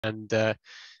And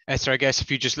Esther, I guess if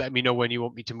you just let me know when you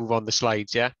want me to move on the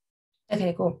slides, yeah?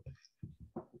 Okay, cool.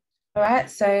 All right,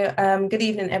 so good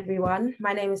evening, everyone.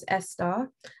 My name is Esther,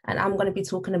 and I'm going to be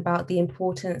talking about the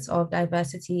importance of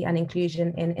diversity and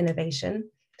inclusion in innovation.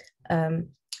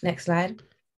 Next slide.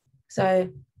 So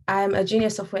I'm a junior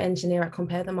software engineer at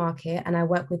Compare the Market, and I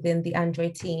work within the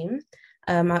Android team.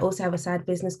 I also have a side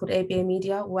business called ABA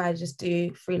Media, where I just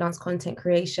do freelance content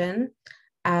creation.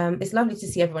 It's lovely to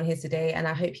see everyone here today, and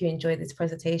I hope you enjoy this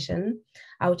presentation.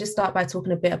 I will just start by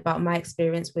talking a bit about my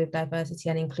experience with diversity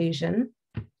and inclusion.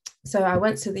 So I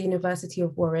went to the University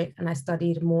of Warwick and I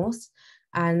studied Morse,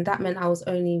 and that meant I was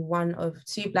only one of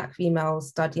 2 Black females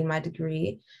studying my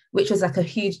degree, which was like a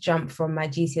huge jump from my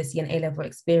GCSE and A-level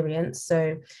experience.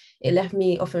 So it left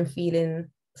me often feeling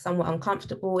somewhat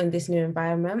uncomfortable in this new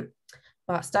environment.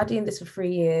 But studying this for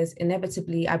 3 years,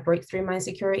 inevitably, I broke through my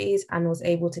insecurities and was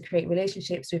able to create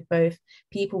relationships with both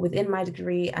people within my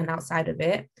degree and outside of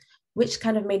it, which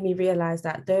kind of made me realize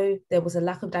that though there was a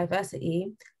lack of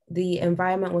diversity, the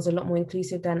environment was a lot more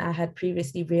inclusive than I had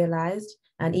previously realized.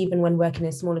 And even when working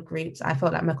in smaller groups, I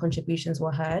felt like my contributions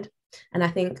were heard. And I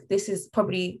think this is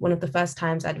probably one of the first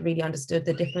times I'd really understood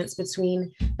the difference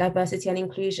between diversity and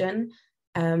inclusion.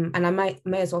 And I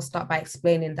may as well start by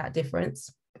explaining that difference.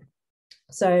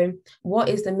 So what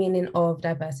is the meaning of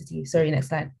diversity? Sorry, next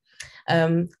slide.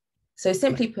 So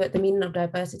simply put, the meaning of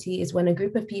diversity is when a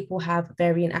group of people have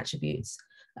varying attributes.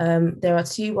 There are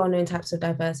 2 well-known types of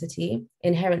diversity: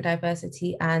 inherent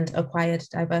diversity and acquired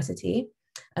diversity.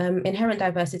 Inherent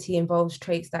diversity involves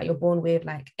traits that you're born with,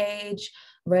 like age,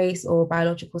 race, or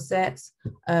biological sex,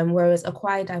 whereas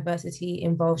acquired diversity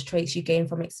involves traits you gain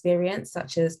from experience,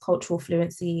 such as cultural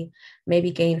fluency,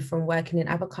 maybe gained from working in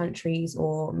other countries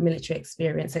or military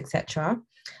experience, etc.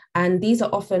 And these are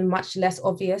often much less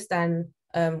obvious than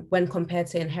when compared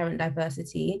to inherent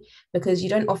diversity, because you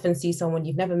don't often see someone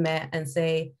you've never met and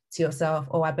say to yourself,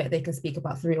 oh, I bet they can speak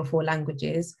about 3 or 4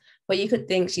 languages, but you could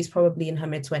think she's probably in her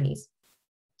mid-20s.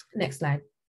 Next slide.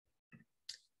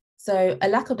 So a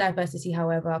lack of diversity,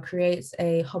 however, creates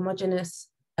a homogeneous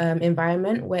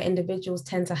environment where individuals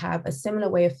tend to have a similar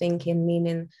way of thinking,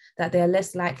 meaning that they are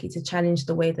less likely to challenge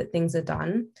the way that things are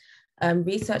done.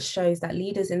 Research shows that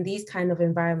leaders in these kind of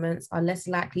environments are less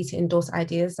likely to endorse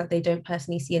ideas that they don't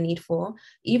personally see a need for,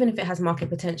 even if it has market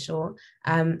potential.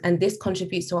 And this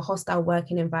contributes to a hostile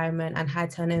working environment and high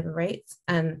turnover rates.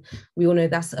 And we all know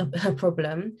that's a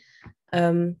problem.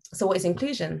 So what is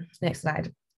inclusion? Next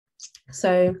slide.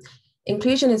 So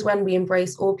inclusion is when we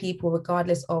embrace all people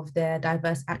regardless of their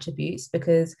diverse attributes,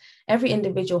 because every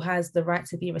individual has the right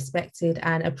to be respected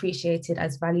and appreciated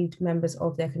as valued members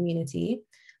of their community.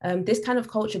 This kind of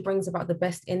culture brings about the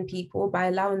best in people by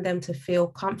allowing them to feel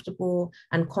comfortable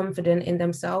and confident in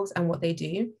themselves and what they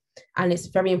do. And it's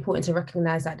very important to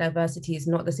recognize that diversity is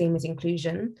not the same as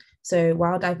inclusion. So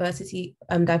while diversity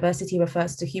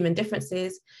refers to human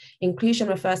differences, inclusion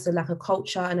refers to like a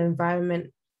culture and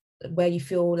environment where you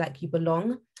feel like you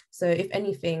belong. So if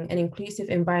anything, an inclusive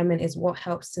environment is what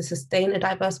helps to sustain a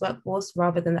diverse workforce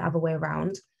rather than the other way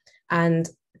around. And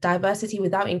diversity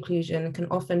without inclusion can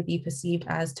often be perceived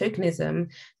as tokenism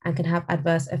and can have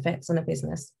adverse effects on a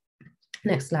business.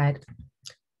 Next slide.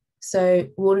 So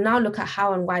we'll now look at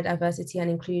how and why diversity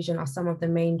and inclusion are some of the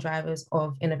main drivers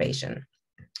of innovation.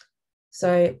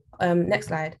 So next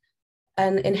slide.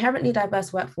 An inherently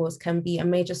diverse workforce can be a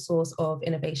major source of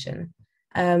innovation.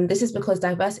 This is because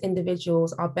diverse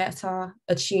individuals are better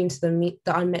attuned to the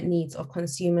unmet needs of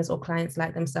consumers or clients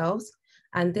like themselves.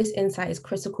 And this insight is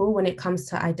critical when it comes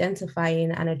to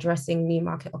identifying and addressing new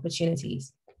market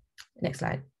opportunities. Next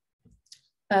slide.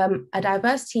 A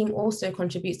diverse team also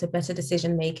contributes to better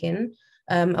decision-making.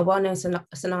 A well-known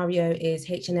scenario is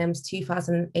H&M's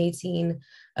 2018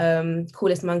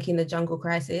 Coolest Monkey in the Jungle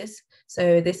crisis.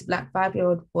 So this Black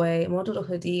 5-year-old boy modeled a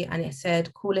hoodie and it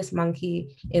said "Coolest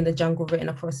Monkey in the Jungle" written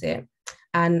across it.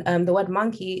 And the word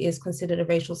monkey is considered a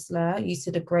racial slur used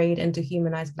to degrade and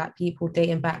dehumanize Black people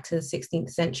dating back to the 16th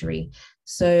century.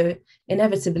 So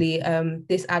inevitably,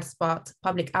 this ad sparked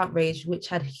public outrage, which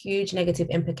had huge negative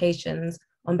implications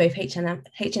on both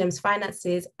H&M's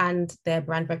finances and their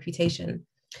brand reputation.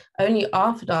 Only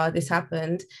after this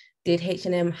happened did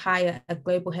H&M hire a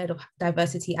global head of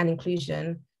diversity and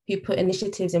inclusion who put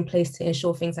initiatives in place to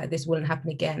ensure things like this wouldn't happen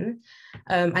again.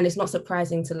 And it's not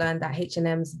surprising to learn that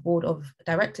H&M's board of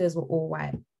directors were all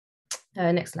white.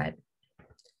 Next slide.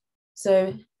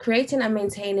 So creating and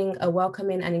maintaining a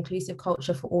welcoming and inclusive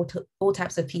culture for all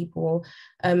types of people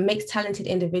makes talented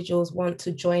individuals want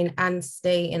to join and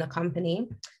stay in a company.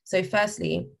 So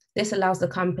firstly, This allows the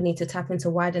company to tap into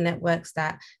wider networks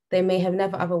that they may have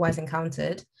never otherwise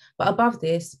encountered. But above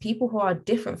this, people who are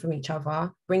different from each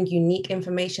other bring unique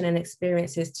information and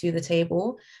experiences to the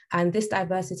table. And this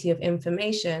diversity of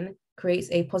information creates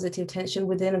a positive tension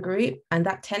within a group, and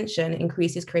that tension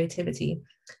increases creativity.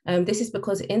 This is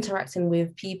because interacting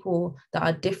with people that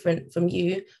are different from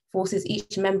you forces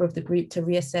each member of the group to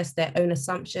reassess their own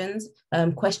assumptions,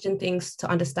 question things to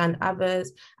understand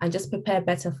others, and just prepare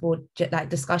better for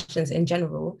discussions in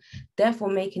general, therefore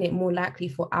making it more likely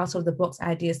for out-of-the-box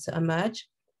ideas to emerge.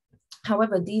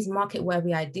 However, these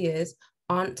market-worthy ideas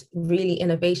aren't really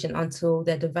innovation until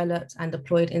they're developed and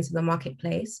deployed into the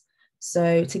marketplace.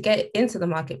 So to get into the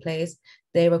marketplace,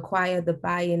 they require the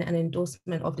buy-in and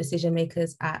endorsement of decision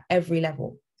makers at every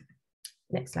level.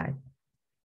 Next slide.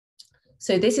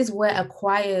 So this is where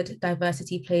acquired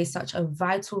diversity plays such a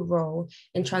vital role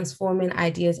in transforming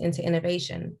ideas into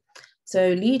innovation.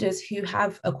 So leaders who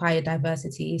have acquired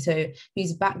diversity, so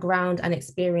whose background and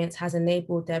experience has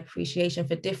enabled their appreciation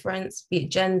for difference, be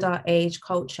it gender, age,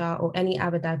 culture, or any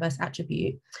other diverse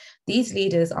attribute, these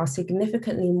leaders are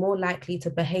significantly more likely to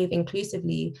behave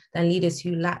inclusively than leaders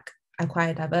who lack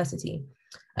acquired diversity.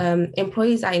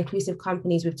 Employees at inclusive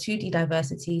companies with 2D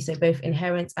diversity, so both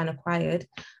inherent and acquired,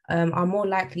 are more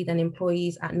likely than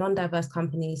employees at non-diverse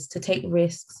companies to take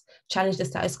risks, challenge the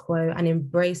status quo, and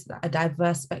embrace a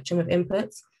diverse spectrum of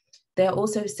inputs. They're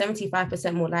also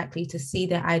 75% more likely to see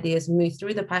their ideas move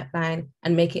through the pipeline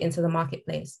and make it into the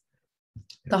marketplace.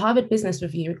 The Harvard Business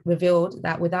Review revealed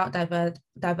that without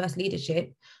diverse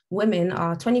leadership, women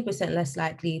are 20% less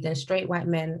likely than straight white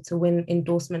men to win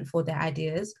endorsement for their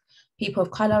ideas. People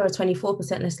of color are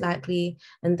 24% less likely,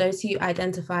 and those who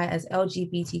identify as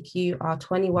LGBTQ are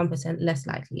 21% less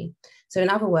likely. So in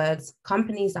other words,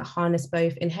 companies that harness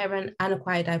both inherent and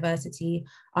acquired diversity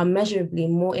are measurably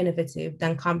more innovative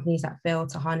than companies that fail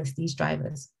to harness these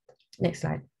drivers. Next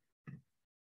slide.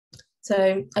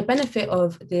 So a benefit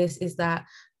of this is that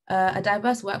a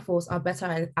diverse workforce are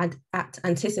better at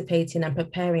anticipating and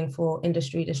preparing for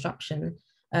industry disruption.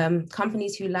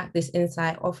 Companies who lack this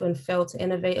insight often fail to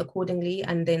innovate accordingly,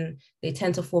 and then they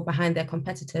tend to fall behind their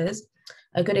competitors.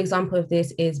 A good example of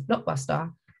this is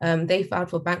Blockbuster. They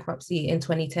filed for bankruptcy in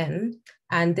 2010,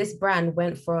 and this brand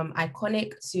went from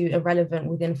iconic to irrelevant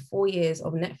within 4 years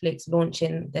of Netflix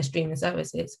launching their streaming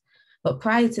services. But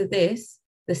prior to this,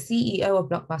 the CEO of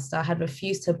Blockbuster had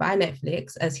refused to buy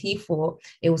Netflix as he thought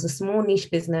it was a small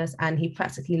niche business, and he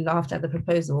practically laughed at the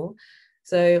proposal.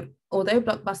 So although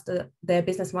Blockbuster, their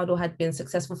business model had been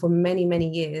successful for many, many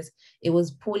years, it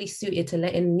was poorly suited to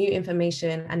let in new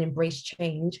information and embrace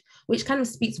change, which kind of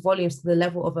speaks volumes to the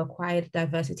level of acquired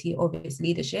diversity of its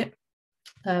leadership.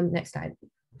 Next slide.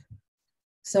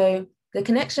 So the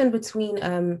connection between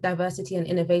diversity and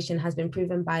innovation has been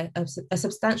proven by a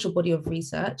substantial body of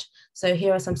research. So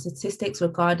here are some statistics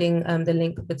regarding the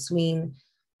link between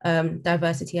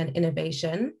diversity and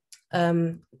innovation.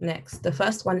 Next, the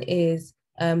first one is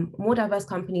more diverse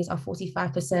companies are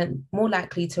 45% more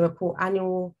likely to report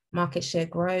annual market share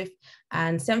growth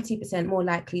and 70% more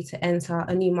likely to enter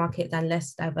a new market than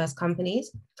less diverse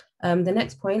companies. The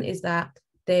next point is that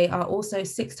they are also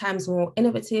 6 times more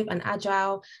innovative and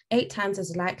agile, 8 times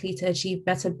as likely to achieve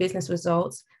better business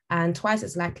results, and twice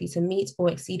as likely to meet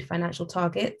or exceed financial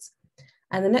targets.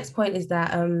 And the next point is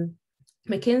that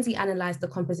McKinsey analyzed the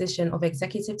composition of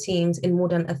executive teams in more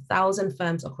than 1,000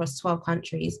 firms across 12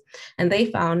 countries, and they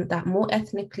found that more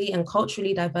ethnically and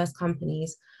culturally diverse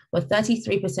companies were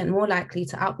 33% more likely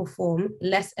to outperform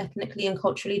less ethnically and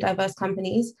culturally diverse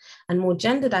companies, and more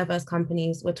gender diverse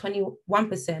companies were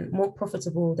 21% more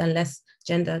profitable than less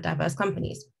gender diverse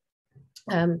companies.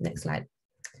 Next slide.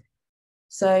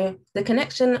 So the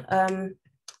connection,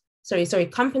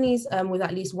 companies with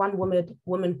at least one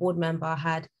woman board member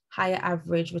had higher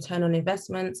average return on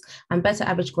investments and better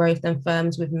average growth than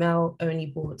firms with male-only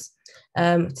boards.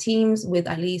 Teams with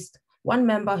at least one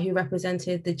member who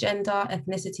represented the gender,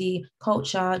 ethnicity,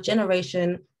 culture,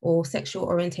 generation, or sexual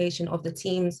orientation of the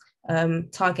team's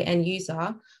target end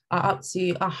user are up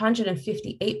to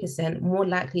 158% more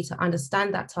likely to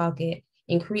understand that target,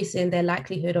 increasing their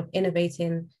likelihood of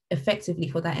innovating effectively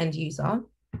for that end user.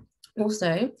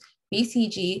 Also,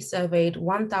 BCG surveyed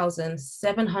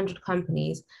 1,700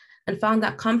 companies and found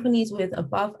that companies with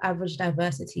above average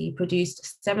diversity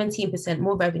produced 17%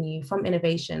 more revenue from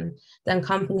innovation than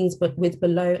companies with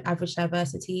below average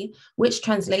diversity, which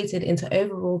translated into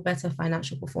overall better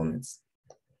financial performance.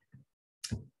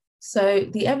 So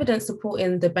the evidence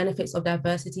supporting the benefits of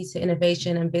diversity to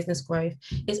innovation and business growth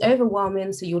is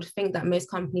overwhelming. So you would think that most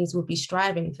companies would be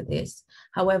striving for this.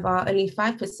 However, only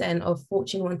 5% of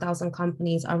Fortune 1000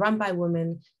 companies are run by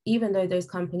women, even though those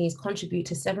companies contribute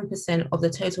to 7% of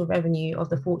the total revenue of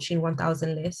the Fortune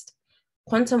 1000 list.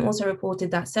 Quantum also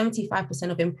reported that 75%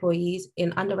 of employees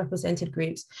in underrepresented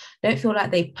groups don't feel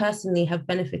like they personally have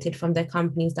benefited from their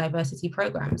company's diversity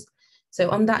programs. So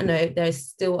on that note, there is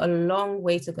still a long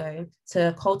way to go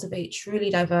to cultivate truly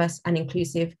diverse and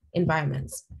inclusive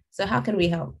environments. So how can we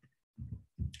help?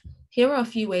 Here are a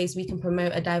few ways we can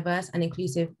promote a diverse and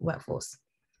inclusive workforce.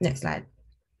 Next slide.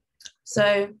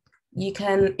 So you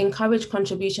can encourage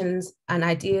contributions and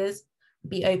ideas,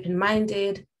 be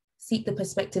open-minded, seek the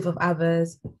perspective of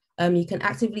others. You can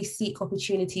actively seek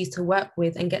opportunities to work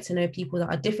with and get to know people that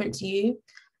are different to you.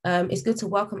 It's good to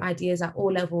welcome ideas at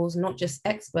all levels, not just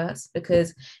experts,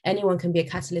 because anyone can be a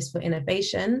catalyst for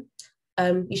innovation.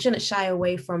 You shouldn't shy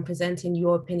away from presenting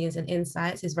your opinions and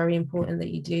insights. It's very important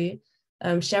that you do.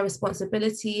 Share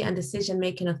responsibility and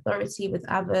decision-making authority with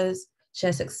others,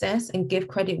 share success and give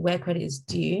credit where credit is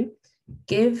due.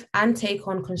 Give and take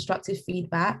on constructive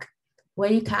feedback.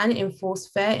 Where you can, enforce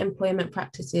fair employment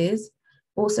practices.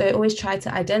 Also, always try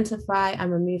to identify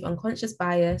and remove unconscious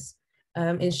bias,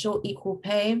 ensure equal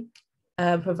pay,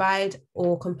 provide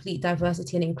or complete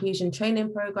diversity and inclusion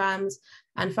training programs,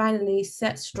 and finally,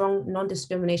 set strong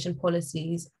non-discrimination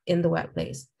policies in the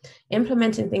workplace.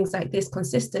 Implementing things like this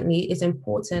consistently is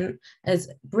important, as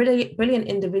brilliant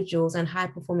individuals and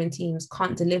high-performing teams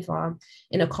can't deliver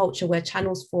in a culture where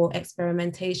channels for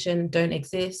experimentation don't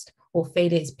exist or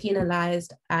failure is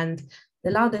penalized, and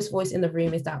the loudest voice in the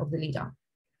room is that of the leader.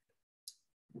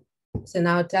 So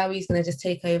now Dewi's going to just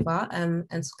take over and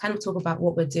kind of talk about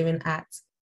what we're doing at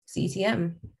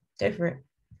CTM. Go for it.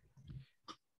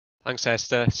 Thanks,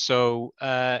 Esther. So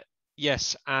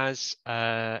yes, as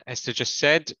Esther just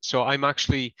said, so I'm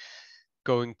actually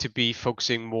going to be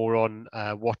focusing more on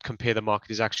what Compare the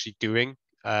Market is actually doing,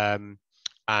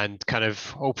 and kind of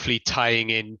hopefully tying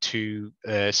into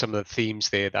some of the themes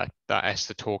there that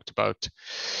Esther talked about.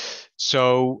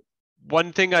 So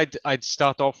one thing I'd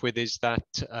start off with is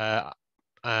that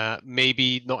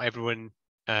maybe not everyone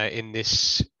in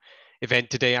this event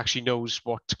today actually knows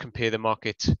what Compare the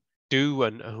Market do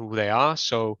and who they are.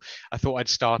 So I thought I'd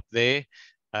start there.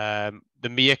 The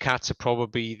meerkats are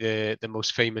probably the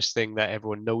most famous thing that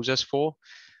everyone knows us for.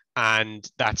 And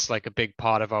that's like a big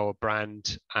part of our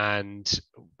brand and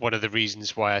one of the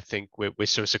reasons why I think we're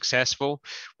so successful.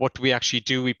 What do we actually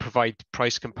do? We provide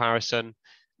price comparison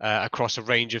across a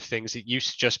range of things. It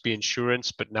used to just be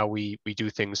insurance, but now we do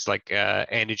things like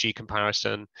energy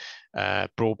comparison,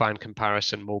 broadband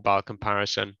comparison, mobile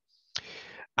comparison.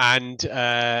 And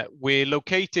we're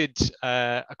located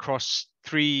across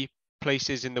 3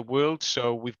 places in the world.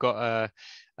 So we've got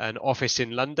an office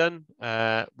in London,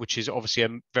 which is obviously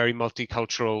a very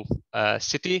multicultural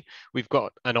city. We've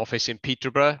got an office in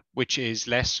Peterborough, which is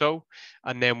less so.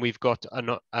 And then we've got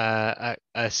a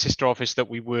sister office that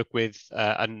we work with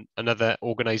another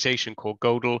organization called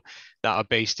Godel that are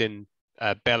based in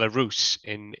Belarus,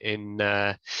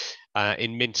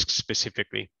 in Minsk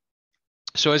specifically.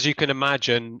 So as you can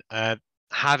imagine,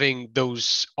 having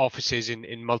those offices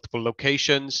in multiple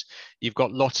locations, you've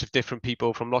got lots of different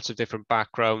people from lots of different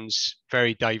backgrounds,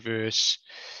 very diverse.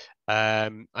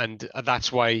 And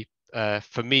that's why,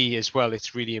 for me as well,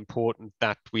 it's really important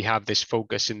that we have this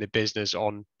focus in the business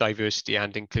on diversity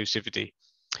and inclusivity.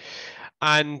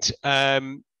 And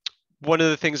one of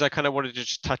the things I kind of wanted to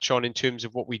just touch on in terms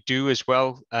of what we do as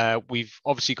well, we've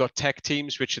obviously got tech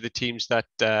teams, which are the teams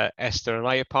that Esther and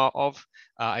I are part of.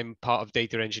 I'm part of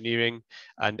data engineering,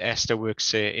 and Esther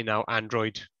works in our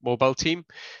Android mobile team.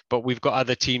 But we've got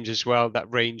other teams as well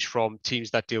that range from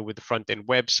teams that deal with the front end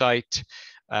website,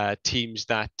 teams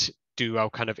that do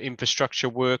our kind of infrastructure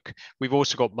work. We've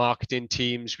also got marketing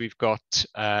teams. We've got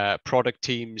product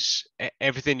teams,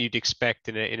 everything you'd expect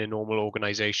in a normal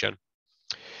organization.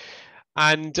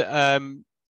 And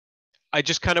I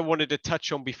just kind of wanted to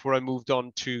touch on before I moved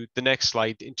on to the next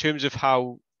slide in terms of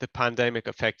how the pandemic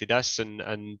affected us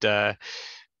and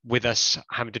with us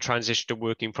having to transition to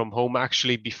working from home.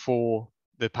 Actually, before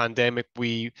the pandemic,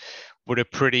 we were a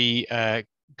pretty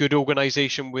good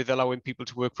organization with allowing people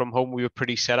to work from home. We were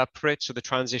pretty set up for it. So the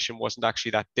transition wasn't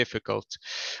actually that difficult.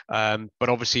 But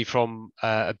obviously from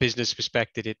a business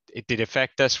perspective, it did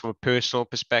affect us. From a personal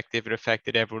perspective, it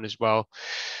affected everyone as well.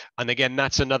 And again,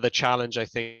 that's another challenge, I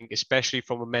think, especially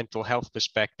from a mental health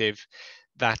perspective,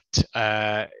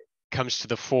 that comes to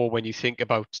the fore when you think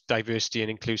about diversity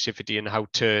and inclusivity and how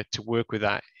to work with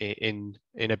that in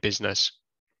a business.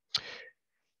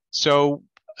 So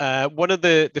one of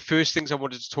the first things I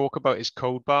wanted to talk about is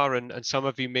CodeBar, and some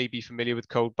of you may be familiar with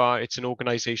CodeBar. It's an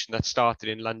organization that started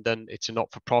in London. It's a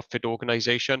not-for-profit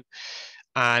organization,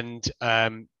 and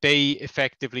they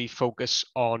effectively focus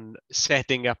on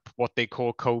setting up what they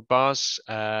call code bars.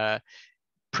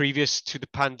 Previous to the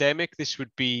pandemic, this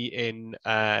would be in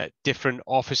different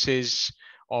offices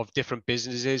of different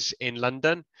businesses in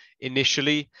London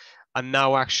initially, and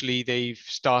now actually they've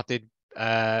started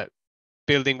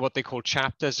building what they call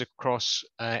chapters across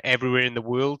everywhere in the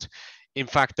world. In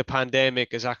fact, the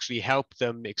pandemic has actually helped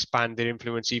them expand their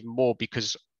influence even more,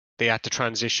 because they had to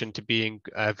transition to being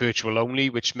virtual only,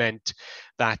 which meant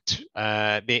that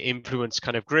their influence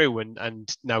kind of grew.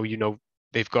 And now, you know,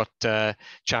 they've got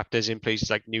chapters in places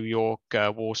like New York,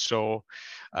 Warsaw,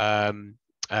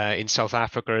 in South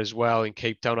Africa as well, in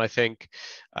Cape Town, I think.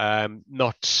 And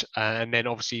then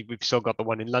obviously we've still got the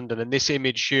one in London. And this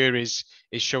image here is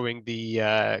showing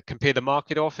the Compare the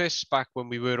Market office back when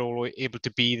we were all able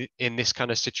to be in this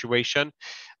kind of situation.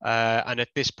 And at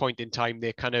this point in time,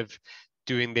 they're kind of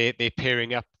doing their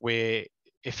pairing up, where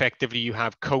effectively you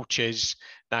have coaches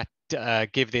that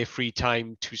give their free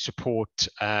time to support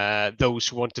those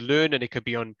who want to learn, and it could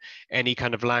be on any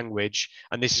kind of language.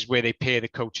 And this is where they pair the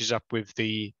coaches up with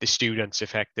the students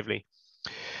effectively.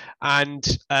 And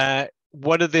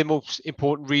one of the most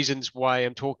important reasons why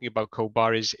I'm talking about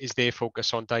CodeBar is their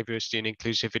focus on diversity and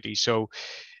inclusivity. So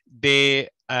they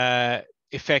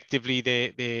effectively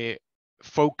their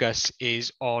focus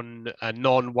is on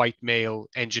non-white male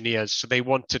engineers. So they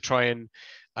want to try and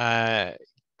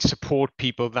support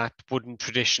people that wouldn't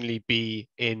traditionally be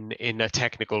in a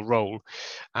technical role.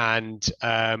 And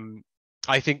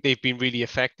I think they've been really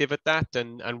effective at that,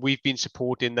 and we've been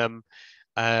supporting them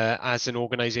as an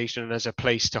organization and as a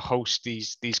place to host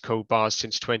these code bars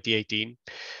since 2018.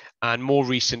 And more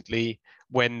recently,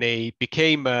 when they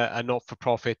became a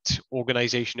not-for-profit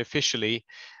organization officially,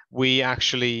 we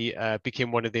actually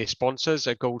became one of their sponsors,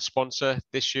 a gold sponsor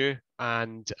this year.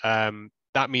 And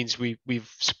that means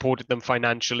we've supported them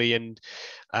financially, and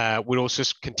we're also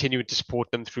continuing to support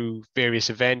them through various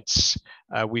events.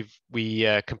 We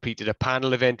completed a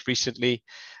panel event recently,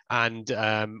 and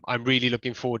I'm really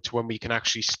looking forward to when we can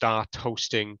actually start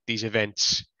hosting these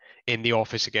events in the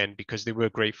office again, because they were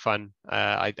great fun.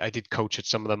 I did coach at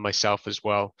some of them myself, as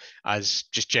well as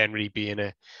just generally being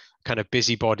a kind of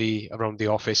busybody around the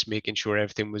office, making sure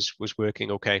everything was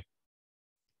working okay.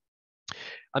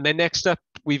 And then next up,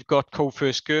 we've got Code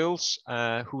First Girls,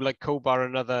 who, like CodeBar,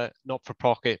 another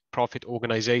not-for-profit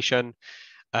organization.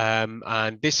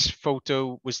 And this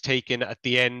photo was taken at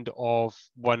the end of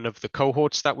one of the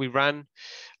cohorts that we ran.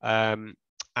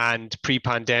 And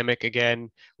pre-pandemic,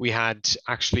 again, we had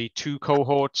actually 2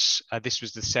 cohorts. This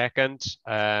was the second.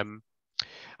 And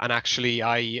actually,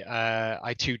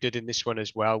 I tutored in this one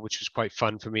as well, which was quite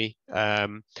fun for me.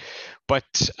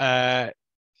 But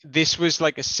this was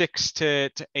like a 6 to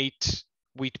 8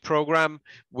 week program,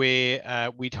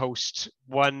 where we'd host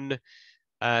one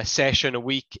session a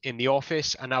week in the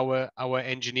office, and our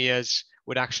engineers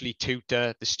would actually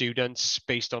tutor the students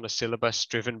based on a syllabus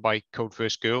driven by Code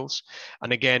First Girls.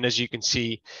 And again, as you can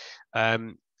see,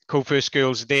 Code First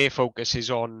Girls, their focus is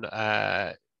on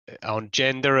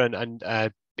gender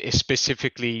and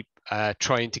specifically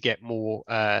trying to get more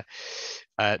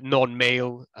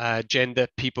non-male gender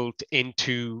people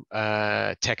into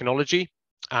technology,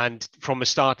 and from a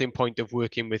starting point of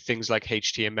working with things like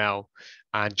HTML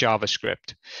and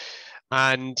JavaScript.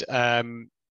 And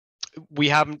we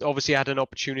haven't obviously had an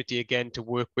opportunity again to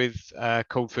work with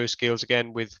Code First Girls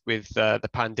again with the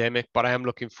pandemic, but I am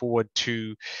looking forward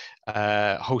to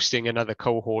hosting another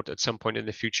cohort at some point in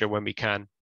the future when we can.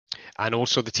 And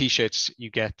also the t-shirts you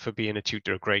get for being a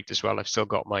tutor are great as well. I've still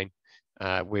got mine,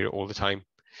 wear it all the time.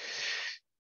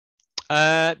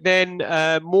 Then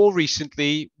more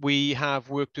recently, we have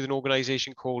worked with an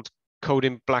organization called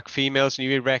Coding Black Females, and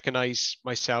you may recognize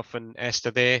myself and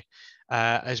Esther there,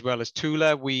 as well as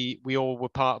Tula. We all were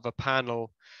part of a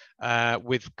panel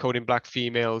with Coding Black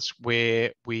Females,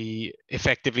 where we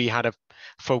effectively had a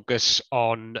focus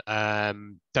on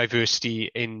diversity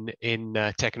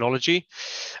in technology,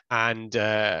 and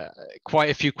quite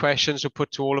a few questions were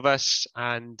put to all of us,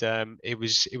 and it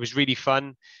was really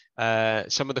fun.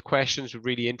 Some of the questions were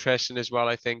really interesting as well,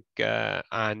 I think,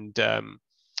 and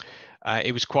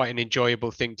it was quite an enjoyable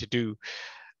thing to do.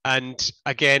 And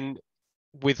again,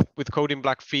 with Coding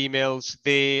Black Females,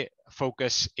 their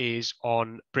focus is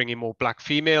on bringing more Black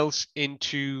females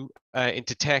into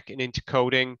tech and into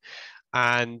coding.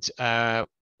 And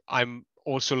I'm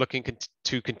also looking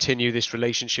to continue this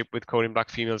relationship with Coding Black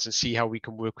Females and see how we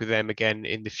can work with them again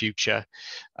in the future.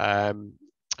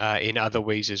 in other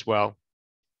ways as well.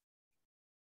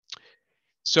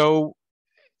 So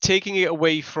taking it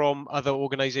away from other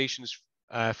organizations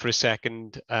for a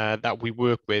second that we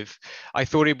work with, I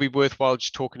thought it'd be worthwhile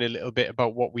just talking a little bit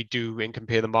about what we do in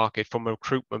Compare the Market from a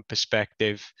recruitment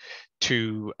perspective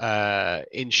to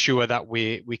ensure that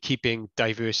we're keeping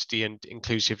diversity and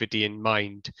inclusivity in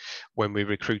mind when we're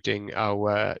recruiting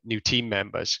our new team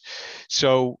members.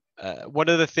 So one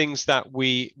of the things that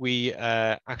we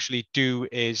actually do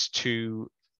is to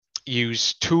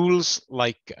use tools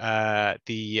like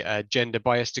the gender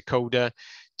bias decoder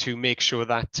to make sure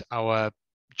that our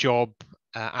job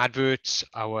adverts,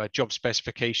 our job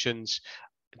specifications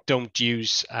don't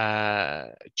use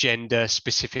gender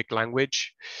specific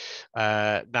language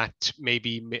that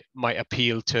maybe might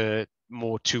appeal to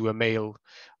more to a male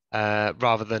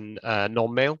rather than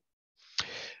non-male.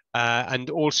 And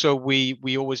also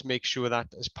we always make sure that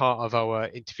as part of our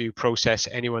interview process,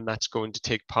 anyone that's going to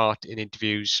take part in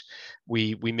interviews,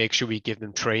 we make sure we give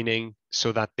them training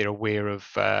so that they're aware of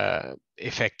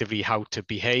effectively how to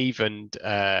behave and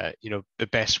the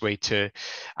best way to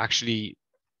actually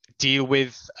deal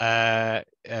with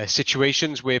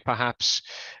situations where perhaps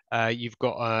you've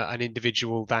got an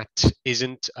individual that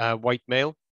isn't a white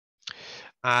male.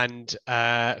 And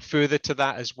further to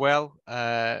that as well,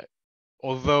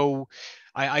 although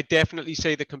I definitely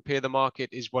say that Compare the Market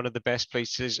is one of the best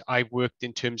places I've worked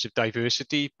in terms of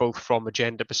diversity, both from a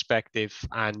gender perspective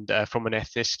and from an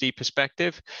ethnicity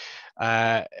perspective.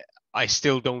 I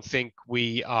still don't think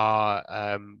we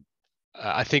are,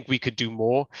 I think we could do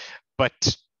more,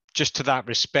 but just to that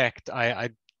respect,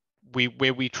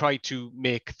 where we try to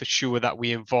make sure that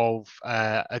we involve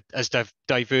as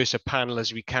diverse a panel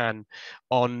as we can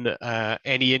on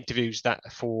any interviews that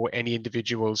for any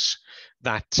individuals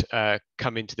that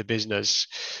come into the business,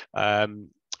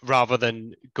 rather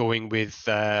than going with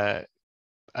a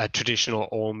traditional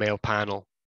all-male panel.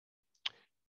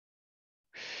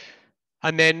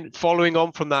 And then following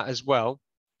on from that as well,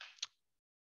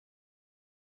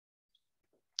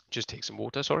 just take some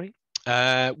water, sorry.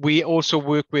 We also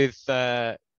work with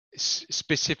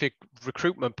specific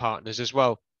recruitment partners as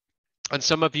well. And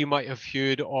some of you might have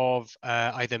heard of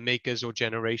either Makers or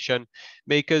Generation.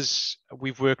 Makers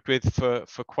we've worked with for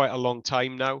quite a long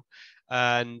time now.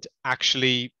 And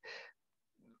actually,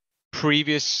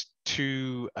 previous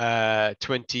to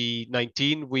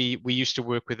 2019, we used to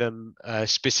work with them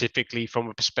specifically from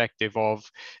a perspective of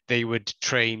they would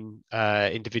train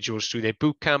individuals through their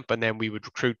boot camp, and then we would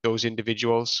recruit those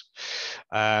individuals.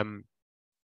 And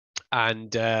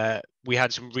we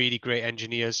had some really great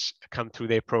engineers come through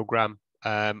their program,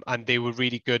 and they were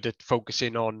really good at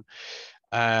focusing on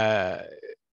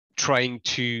trying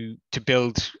to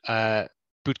build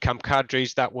bootcamp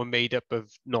cadres that were made up of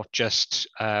not just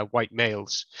white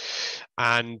males.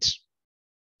 And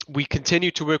we continue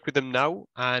to work with them now,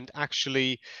 and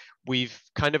actually we've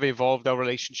kind of evolved our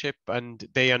relationship, and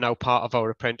they are now part of our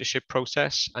apprenticeship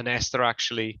process. And Esther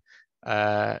actually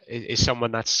is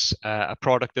someone that's a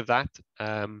product of that.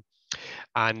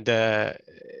 And to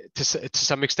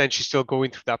some extent, she's still going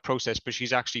through that process, but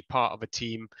she's actually part of a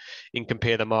team in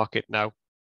Compare the Market now.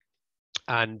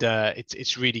 And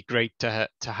it's really great to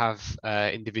have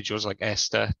individuals like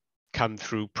Esther come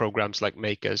through programs like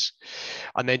Makers.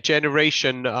 And then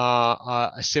Generation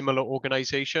are a similar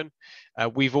organization.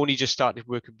 We've only just started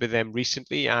working with them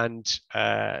recently, and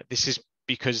this is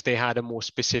because they had a more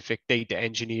specific data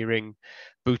engineering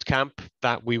bootcamp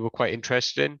that we were quite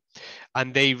interested in.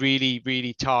 And they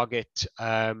really target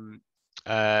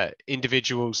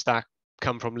individuals that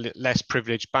come from less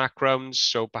privileged backgrounds,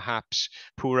 so perhaps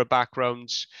poorer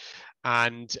backgrounds.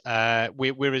 And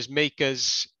whereas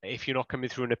Makers, if you're not coming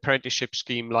through an apprenticeship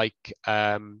scheme like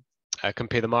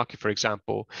Compare the Market, for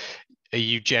example,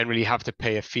 you generally have to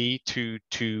pay a fee to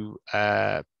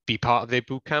be part of their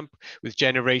bootcamp. With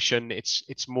Generation,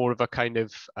 it's more of a kind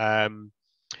of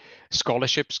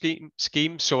scholarship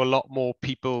scheme, so a lot more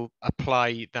people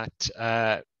apply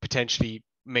that potentially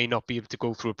may not be able to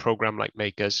go through a program like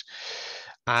Makers.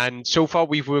 And so far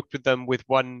we've worked with them with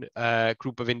one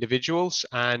group of individuals,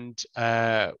 and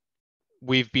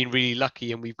we've been really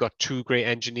lucky, and we've got two great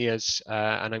engineers,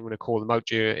 and I'm going to call them out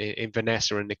here in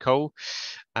Vanessa and Nicole,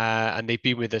 and they've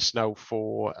been with us now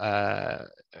for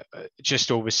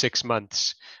just over 6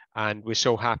 months, and we're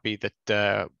so happy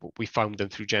that we found them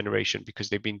through Generation, because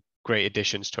they've been great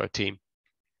additions to our team.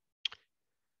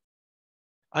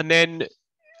 And then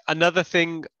another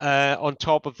thing on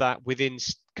top of that within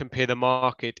Compare the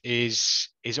Market is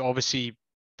obviously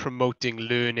promoting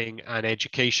learning and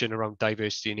education around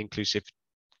diversity and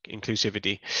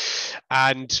inclusivity.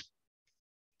 And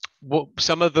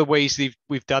some of the ways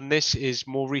we've done this is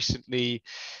more recently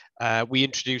we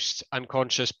introduced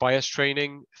unconscious bias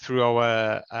training through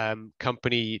our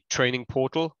company training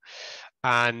portal,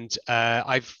 and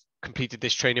I've completed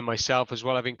this training myself as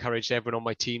well. I've encouraged everyone on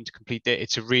my team to complete it.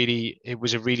 It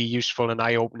was a really useful and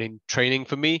eye-opening training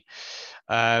for me.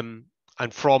 And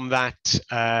from that,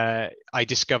 I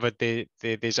discovered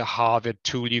there's a Harvard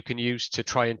tool you can use to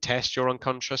try and test your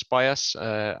unconscious bias.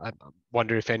 I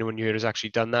wonder if anyone here has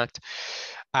actually done that.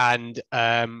 And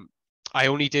I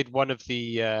only did one of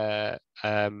the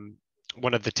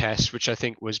tests, which I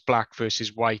think was black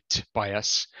versus white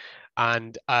bias.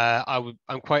 And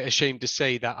I'm quite ashamed to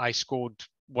say that I scored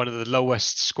one of the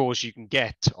lowest scores you can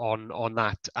get on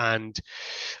that. And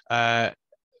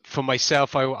for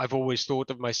myself, I've always thought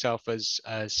of myself as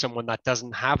someone that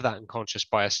doesn't have that unconscious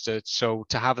bias. So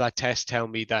to have that test tell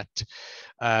me that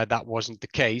that wasn't the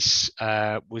case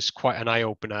was quite an eye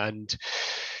opener. And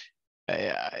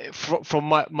from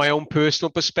my own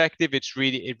personal perspective, it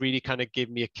really kind of gave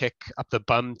me a kick up the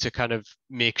bum to kind of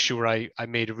make sure I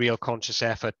made a real conscious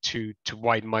effort to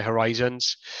widen my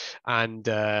horizons and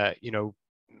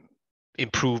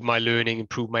improve my learning,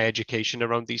 improve my education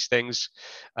around these things,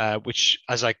 which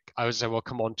as I will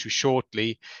come on to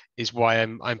shortly, is why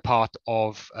I'm part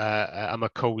of I'm a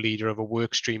co-leader of a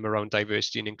work stream around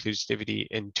diversity and inclusivity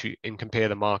in Compare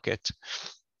the Market.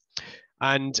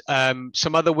 And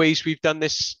some other ways we've done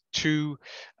this too,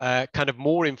 kind of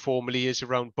more informally, is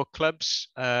around book clubs.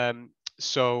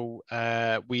 So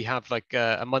we have like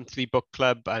a monthly book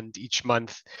club, and each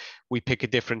month we pick a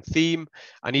different theme.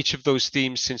 And each of those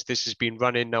themes, since this has been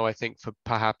running now, I think for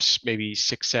perhaps maybe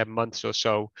 6-7 months or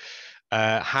so,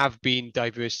 have been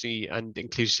diversity and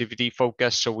inclusivity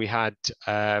focused. So we had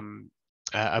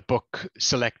a book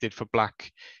selected for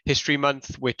Black History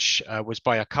Month, which was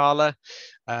by Akala,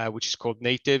 which is called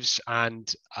Natives.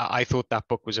 And I thought that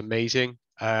book was amazing.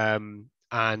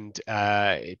 And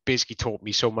it basically taught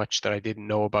me so much that I didn't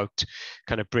know about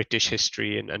kind of British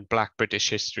history and Black British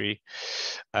history.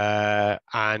 Other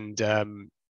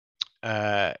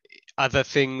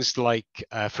things like,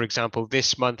 for example,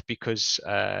 this month, because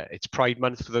it's Pride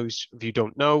Month, for those of you who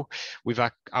don't know,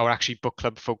 our actually book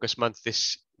club focus month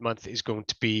this month is going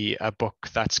to be a book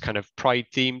that's kind of Pride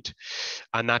themed,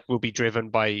 and that will be driven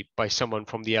by someone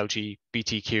from the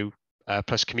LGBTQ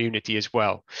plus community as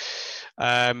well.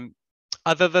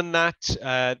 Other than that,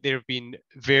 there have been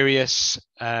various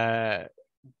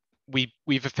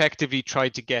we've effectively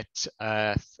tried to get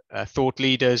thought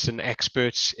leaders and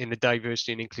experts in the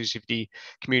diversity and inclusivity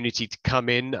community to come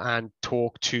in and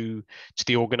talk to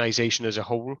the organization as a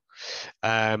whole.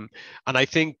 And I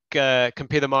think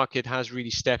Compare the Market has really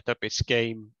stepped up its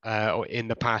game in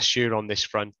the past year on this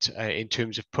front in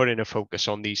terms of putting a focus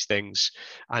on these things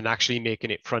and actually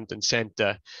making it front and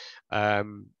center.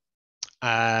 And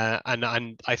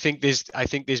I think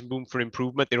there's room for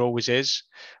improvement. There always is,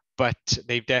 but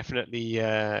they've definitely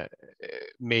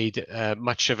made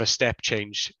much of a step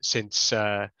change since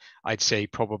I'd say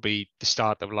probably the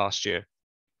start of last year.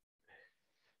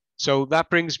 So that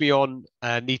brings me on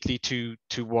neatly to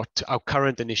what our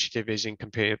current initiative is in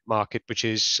Compare Market, which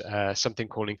is something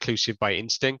called Inclusive by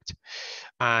Instinct.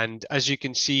 And as you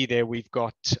can see there, we've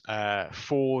got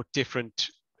 4 different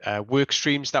work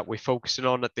streams that we're focusing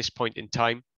on at this point in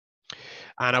time.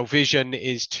 And our vision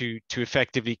is to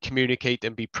effectively communicate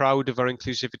and be proud of our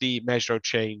inclusivity, measure our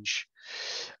change,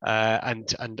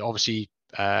 and obviously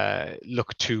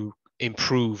look to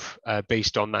improve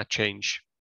based on that change.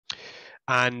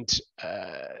 And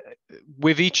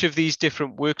with each of these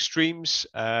different work streams,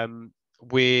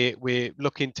 we're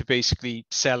looking to basically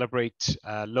celebrate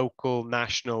local,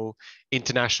 national,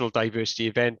 international diversity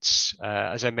events.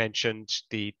 As I mentioned,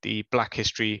 the Black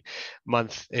History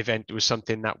Month event was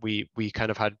something that we kind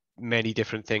of had many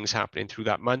different things happening through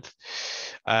that month.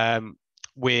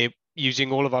 We're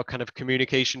using all of our kind of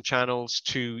communication channels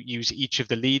to use each of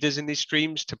the leaders in these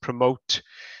streams to promote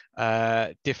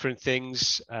different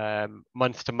things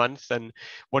month to month. And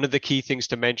one of the key things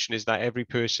to mention is that every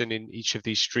person in each of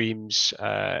these streams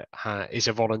is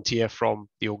a volunteer from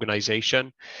the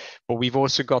organization, but we've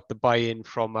also got the buy-in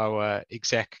from our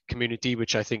exec community,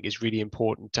 which I think is really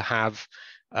important to have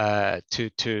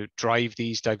to drive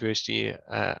these diversity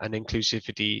and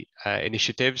inclusivity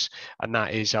initiatives, and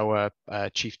that is our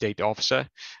Chief Data Officer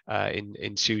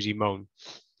in Susie Moan.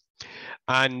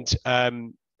 And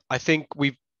I think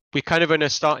we're kind of in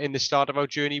the start of our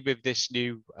journey with this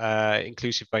new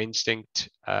Inclusive by Instinct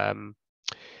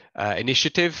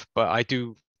initiative, but I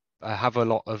do have a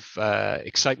lot of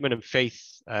excitement and faith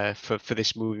for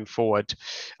this moving forward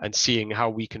and seeing how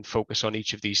we can focus on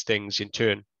each of these things in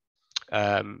turn.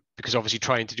 because obviously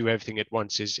trying to do everything at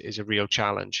once is a real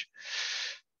challenge.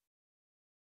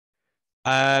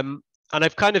 And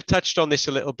I've kind of touched on this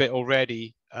a little bit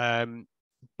already,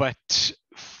 but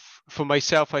for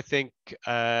myself, I think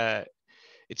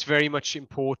it's very much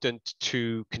important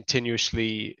to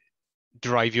continuously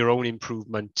drive your own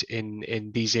improvement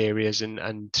in these areas,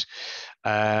 and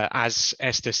as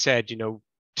Esther said, you know,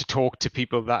 to talk to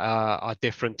people that are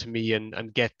different to me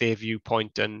and get their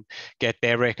viewpoint and get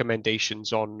their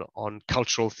recommendations on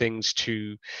cultural things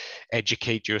to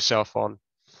educate yourself on.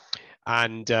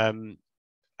 And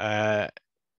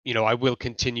you know, I will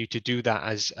continue to do that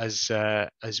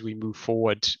as we move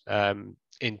forward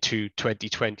into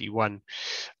 2021,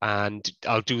 and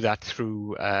I'll do that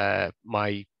through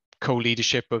my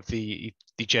co-leadership of the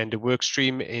gender work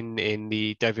stream in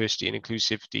the Diversity and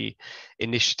Inclusivity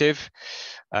initiative,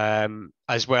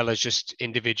 as well as just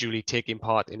individually taking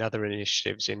part in other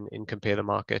initiatives in Compare the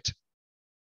Market.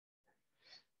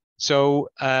 So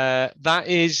that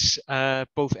is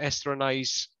both Esther and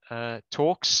I's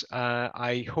talks.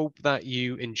 I hope that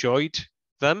you enjoyed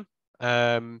them.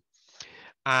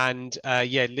 And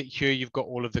yeah, here you've got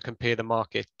all of the Compare the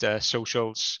Market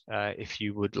socials if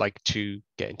you would like to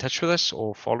get in touch with us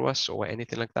or follow us or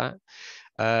anything like that.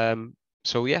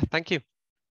 So yeah, thank you.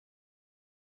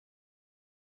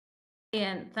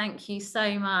 Ian, thank you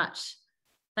so much.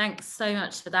 Thanks so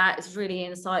much for that. It's really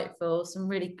insightful, some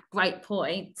really great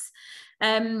points.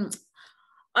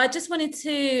 I just wanted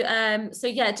to, so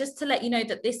yeah, just to let you know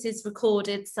that this is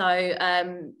recorded, so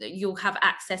you'll have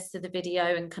access to the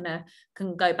video and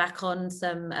can go back on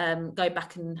go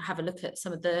back and have a look at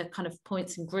some of the kind of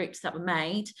points and groups that were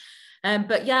made.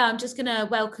 But yeah, I'm just going to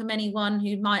welcome anyone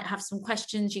who might have some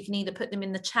questions. You can either put them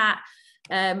in the chat.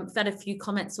 We've had a few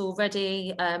comments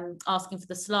already asking for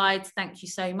the slides. Thank you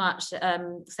so much.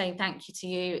 Saying thank you to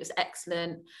you. It was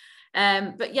excellent.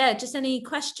 But yeah, just any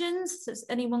questions has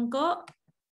anyone got?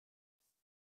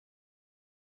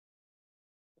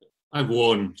 I have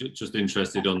one, just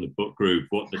interested on the book group,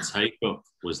 what the take-up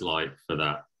was like for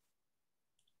that.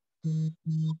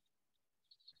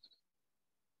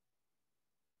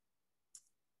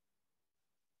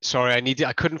 Sorry,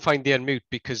 I couldn't find the unmute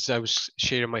because I was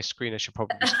sharing my screen. I should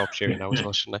probably stop sharing now as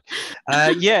well, shouldn't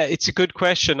I? Yeah, it's a good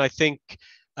question. I think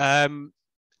the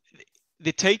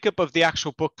take-up of the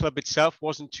actual book club itself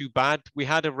wasn't too bad. We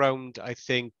had around, I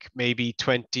think, maybe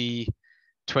 20,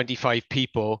 25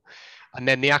 people. And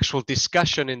then the actual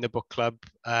discussion in the book club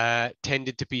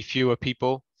tended to be fewer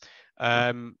people.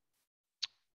 And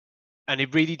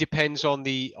it really depends on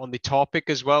the topic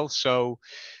as well. So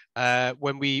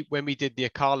when we did the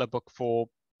Akala book for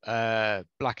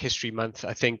Black History Month,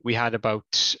 I think we had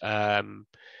about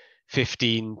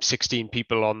 15, 16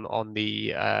 people on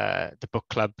the book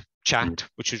club chat,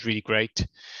 which was really great.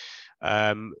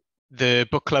 The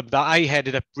book club that I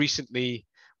headed up recently,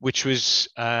 which was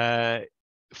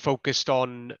focused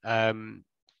on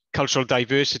Cultural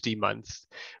Diversity Month,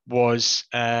 was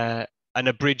an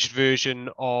abridged version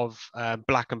of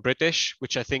Black and British,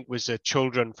 which I think was a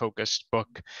children-focused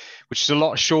book, which is a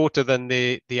lot shorter than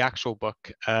the actual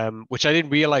book, which I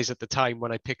didn't realize at the time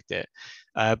when I picked it,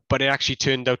 but it actually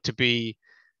turned out to be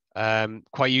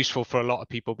quite useful for a lot of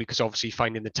people, because obviously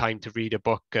finding the time to read a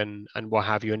book and what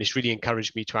have you, and it's really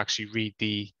encouraged me to actually read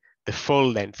the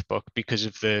full-length book because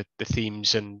of the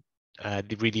themes and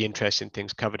the really interesting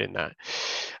things covered in that.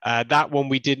 That one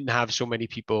we didn't have so many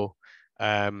people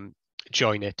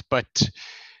join it, but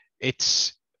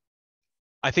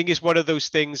I think it's one of those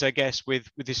things, I guess, with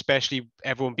especially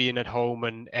everyone being at home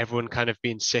and everyone kind of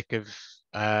being sick of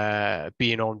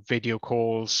being on video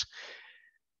calls.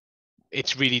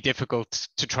 It's really difficult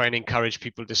to try and encourage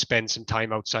people to spend some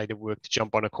time outside of work to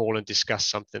jump on a call and discuss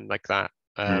something like that.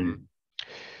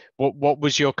 What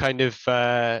was your kind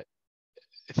of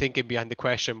thinking behind the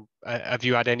question? Have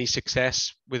you had any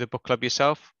success with a book club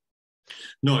yourself?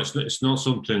 No, it's not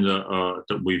something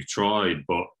that we've tried,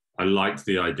 but I liked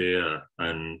the idea,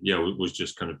 and yeah, was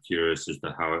just kind of curious as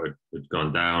to how it had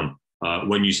gone down.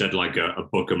 When you said like a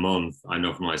book a month, I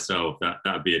know for myself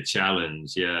that'd be a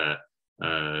challenge. Yeah,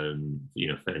 you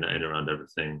know, fitting that in around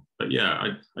everything. But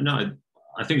yeah,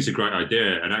 I think it's a great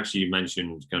idea. And actually, you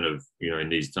mentioned kind of, you know, in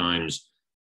these times,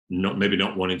 maybe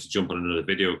not wanting to jump on another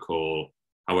video call.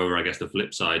 However, I guess the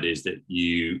flip side is that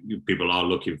people are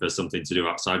looking for something to do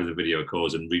outside of the video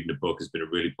calls, and reading a book has been a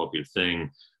really popular thing.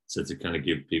 So to kind of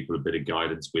give people a bit of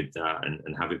guidance with that and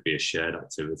have it be a shared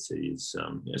activity is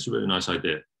it's a really nice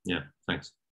idea. Yeah,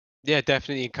 thanks. Yeah,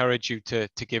 definitely encourage you to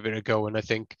give it a go. And I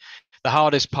think the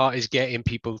hardest part is getting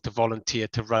people to volunteer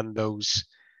to run those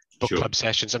book Sure. club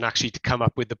sessions and actually to come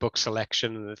up with the book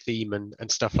selection and the theme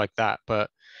and stuff like that. But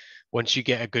once you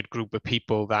get a good group of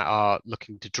people that are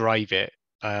looking to drive it,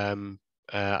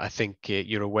 I think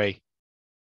you're away.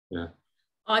 Yeah.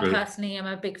 I Brilliant. personally am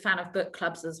a big fan of book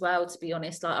clubs as well, to be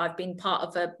honest. Like, I've been part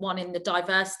of one in the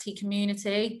diversity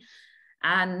community,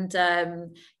 and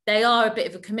they are a bit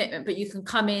of a commitment, but you can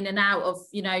come in and out of,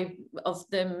 you know, of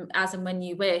them as and when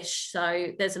you wish.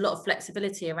 So there's a lot of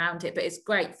flexibility around it, but it's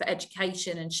great for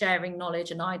education and sharing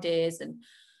knowledge and ideas. And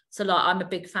so, like, I'm a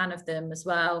big fan of them as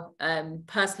well.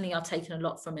 Personally, I've taken a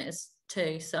lot from it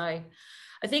too. So I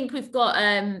think we've got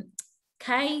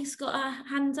Kay's got a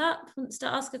hand up, wants to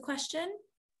ask a question.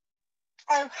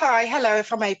 Oh, hi. Hello,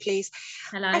 if I may, please.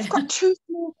 Hello. I've got two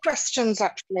small questions,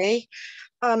 actually,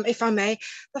 if I may.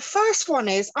 The first one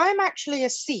is, I'm actually a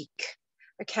Sikh,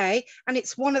 okay? And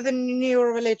it's one of the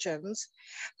newer religions.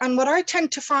 And what I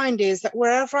tend to find is that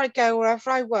wherever I go,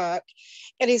 wherever I work,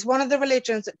 it is one of the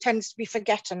religions that tends to be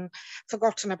forgotten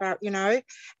about, you know.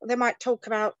 They might talk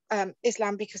about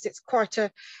Islam because it's quite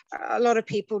a lot of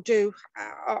people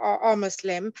are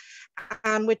Muslim.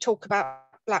 And we talk about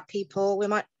Black people, we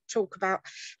might talk about,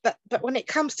 but when it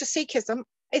comes to Sikhism,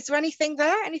 is there anything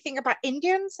there, anything about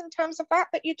Indians in terms of that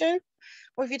you do,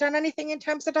 or have you done anything in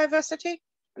terms of diversity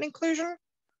and inclusion?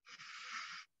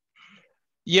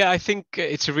 Yeah, I think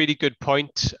it's a really good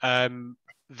point,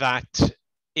 that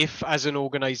if as an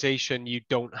organization you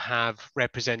don't have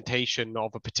representation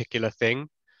of a particular thing,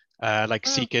 like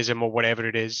Sikhism or whatever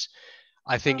it is,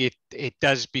 I think it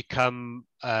does become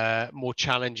more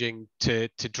challenging to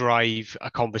drive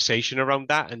a conversation around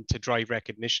that and to drive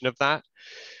recognition of that.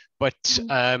 But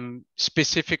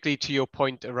specifically to your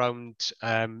point around,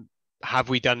 have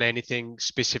we done anything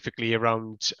specifically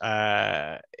around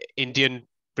Indian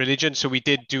religion? So we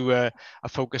did do a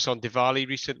focus on Diwali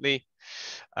recently.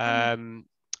 And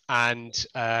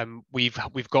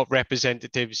we've got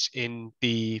representatives in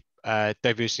the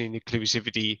Diversity and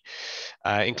Inclusivity,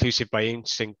 Inclusive by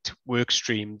Instinct work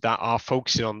stream that are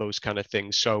focusing on those kind of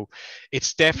things. So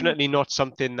it's definitely not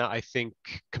something that I think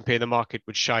Compare the Market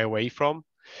would shy away from.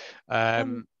 But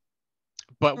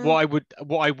what I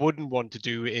wouldn't want to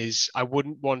do is, I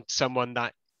wouldn't want someone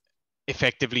that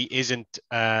effectively isn't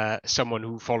someone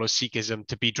who follows Sikhism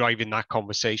to be driving that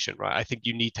conversation, right? I think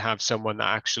you need to have someone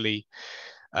that actually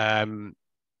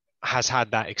has had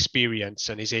that experience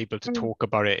and is able to talk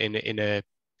about it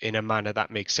in a manner that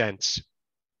makes sense.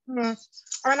 I mean,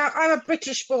 I'm a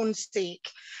British-born Sikh,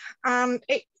 and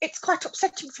it's quite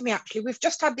upsetting for me, actually. We've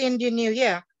just had the Indian New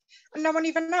Year, and no one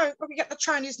even knows. We get the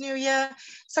Chinese New Year,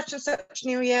 such and such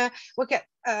New Year. We'll get,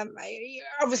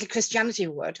 obviously Christianity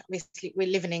would, obviously we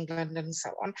live in England and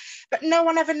so on, but no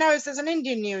one ever knows there's an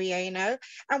Indian New Year, you know,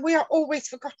 and we are always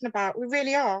forgotten about. We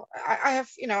really are. I have,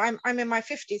 you know, I'm in my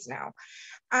 50s now,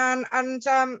 and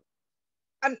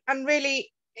really,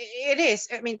 it is.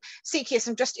 I mean,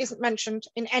 Sikhism just isn't mentioned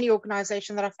in any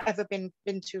organisation that I've ever been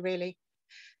to, really.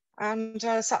 And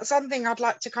so something I'd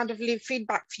like to kind of leave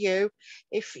feedback for you.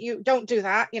 If you don't do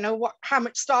that, you know, how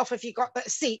much staff have you got that are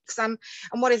Sikhs, and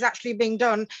what is actually being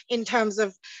done in terms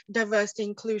of diversity,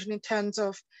 inclusion, in terms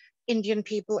of Indian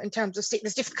people, in terms of Sikh.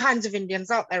 There's different kinds of Indians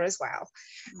out there as well,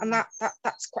 and that's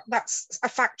a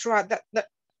factor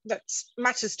that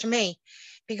matters to me,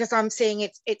 because I'm seeing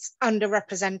it's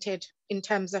underrepresented in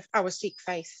terms of our Sikh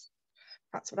faith.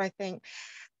 That's what I think.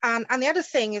 And the other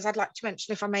thing is, I'd like to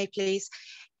mention, if I may please,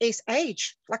 is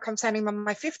age. Like I'm saying, I'm in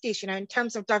my 50s, you know, in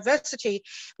terms of diversity,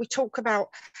 we talk about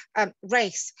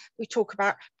race, we talk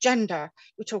about gender,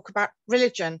 we talk about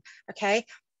religion, okay?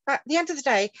 But at the end of the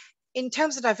day, in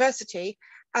terms of diversity,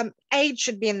 age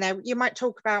should be in there. You might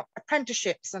talk about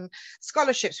apprenticeships and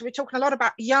scholarships. We're talking a lot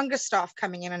about younger staff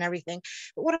coming in and everything.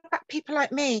 But what about people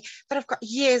like me that have got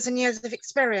years and years of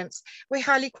experience? We're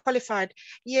highly qualified,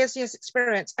 years and years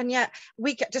experience, and yet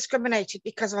we get discriminated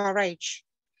because of our age.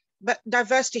 But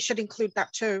diversity should include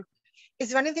that too. Is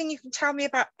there anything you can tell me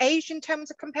about age in terms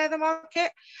of Compare the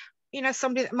Market? You know,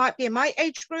 somebody that might be in my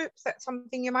age group, that's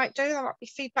something you might do. That might be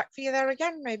feedback for you there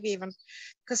again, maybe even,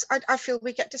 because I feel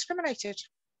we get discriminated.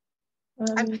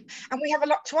 And we have a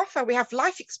lot to offer. We have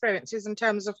life experiences in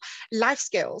terms of life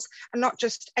skills, and not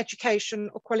just education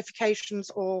or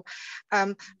qualifications or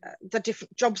the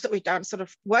different jobs that we've done, sort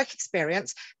of work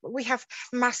experience, but we have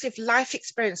massive life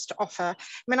experience to offer.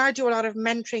 I mean, I do a lot of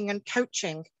mentoring and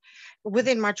coaching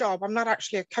within my job. I'm not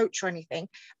actually a coach or anything,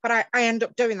 but I end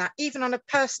up doing that. Even on a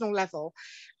personal level,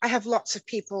 I have lots of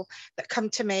people that come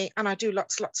to me, and I do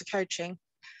lots of coaching.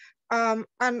 And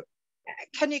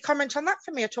can you comment on that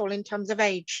for me at all in terms of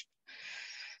age?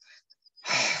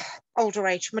 Older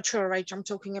age, mature age, I'm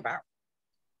talking about.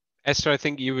 Esther, I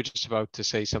think you were just about to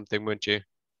say something, weren't you?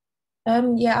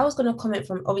 Yeah, I was going to comment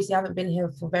from, obviously I haven't been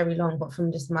here for very long, but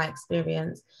from just my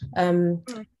experience.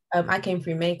 I came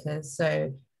through Makers,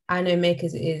 so I know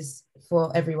Makers is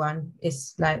for everyone.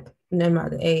 It's like no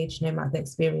matter the age, no matter the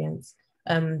experience.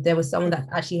 There was someone that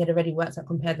actually had already worked at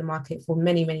Compare the Market for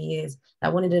many, many years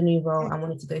that wanted a new role and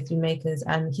wanted to go through Makers,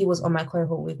 and he was on my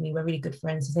cohort with me. We're really good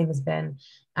friends. His name is Ben,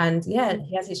 and yeah,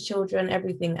 he has his children,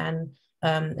 everything, and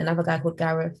another guy called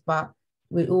Gareth, but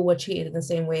we all were treated the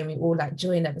same way, and we all like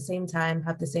joined at the same time,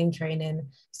 have the same training.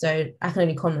 So I can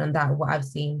only comment on that, what I've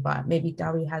seen, but maybe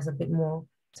Dewi has a bit more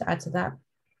to add to that.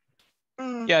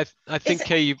 Yeah, I think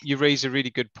Kay, you raise a really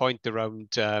good point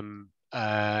around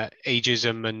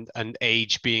ageism and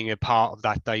age being a part of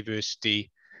that diversity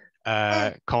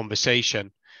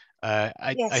conversation.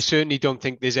 I certainly don't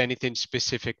think there's anything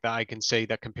specific that I can say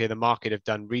that Compare the Market have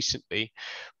done recently,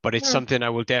 but it's something I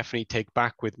will definitely take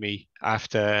back with me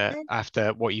after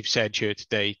what you've said here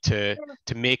today to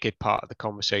make it part of the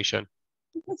conversation.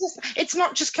 It's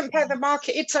not just Compare the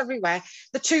Market, it's everywhere.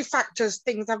 The two factors,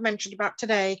 things I've mentioned about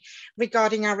today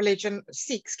regarding our religion,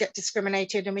 Sikhs get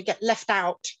discriminated and we get left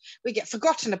out, we get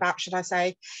forgotten about, should I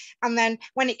say. And then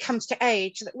when it comes to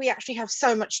age, that we actually have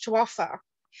so much to offer,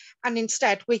 and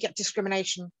instead we get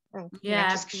discrimination. Yeah,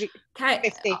 just because you're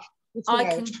 50.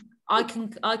 I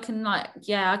can like,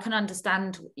 yeah, I can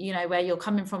understand, you know, where you're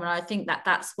coming from, and I think that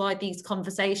that's why these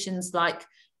conversations like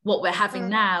what we're having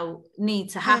now need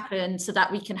to happen, so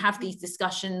that we can have these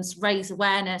discussions, raise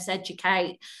awareness,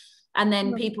 educate, and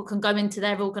then people can go into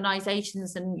their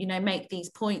organizations and, you know, make these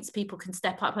points. People can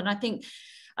step up. And I think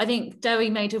Dewi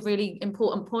made a really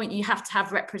important point. You have to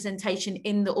have representation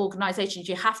in the organizations.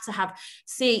 You have to have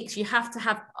Sikhs, you have to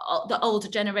have the older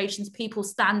generations, people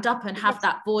stand up and have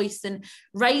that voice and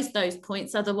raise those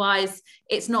points. Otherwise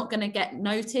it's not going to get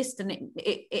noticed, and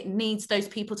it needs those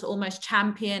people to almost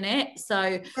champion it.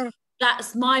 So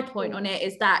that's my point on it,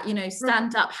 is that, you know,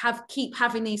 stand up, keep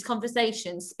having these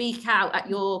conversations, speak out at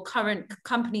your current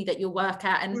company that you work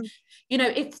at. And, you know,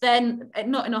 if then,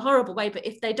 not in a horrible way, but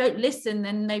if they don't listen,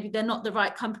 then maybe they're not the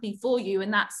right company for you.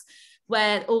 And that's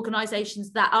where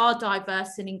organizations that are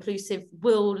diverse and inclusive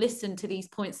will listen to these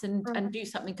points and do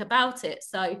something about it.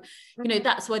 So, you know,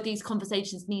 that's why these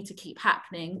conversations need to keep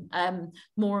happening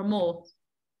more and more.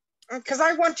 Because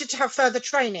I wanted to have further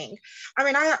training. I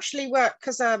mean, I actually work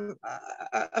as a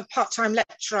part-time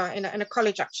lecturer in a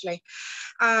college, actually.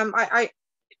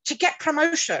 To get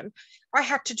promotion, I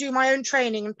had to do my own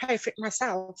training and pay for it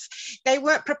myself. They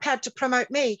weren't prepared to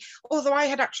promote me, although I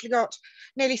had actually got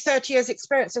nearly 30 years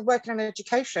experience of working in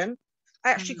education.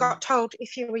 I actually got told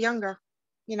if you were younger,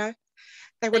 you know,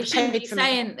 they would have paid for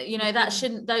saying, me. You know,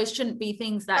 those shouldn't be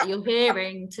things that you're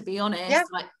hearing, to be honest. Yeah.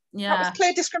 Like, that was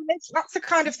clear discrimination. That's the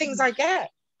kind of things I get.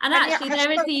 And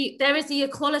actually, there is the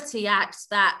Equality Act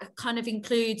that kind of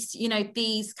includes, you know,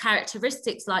 these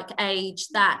characteristics like age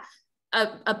that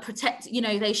are protect. You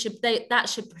know, that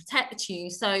should protect you.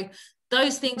 So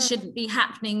those things shouldn't be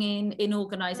happening in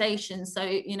organisations. So,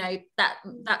 you know,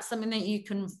 that's something that you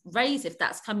can raise if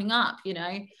that's coming up. You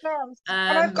know,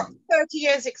 and I've got 30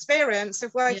 years experience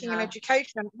of working in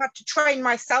education. I've had to train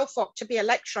myself up to be a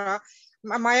lecturer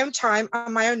on my own time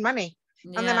and my own money,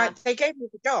 and then they gave me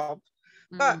the job.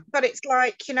 But it's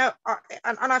like, you know,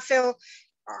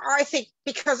 I think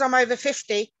because I'm over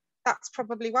 50, that's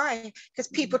probably why, because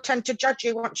people tend to judge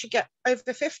you once you get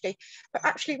over 50. But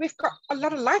actually, we've got a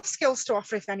lot of life skills to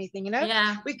offer, if anything, you know.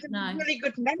 We can be really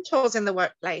good mentors in the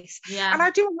workplace. And I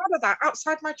do a lot of that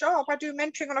outside my job. I do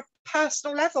mentoring on a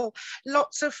personal level.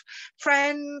 Lots of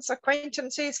friends,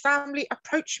 acquaintances, family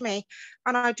approach me,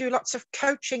 and I do lots of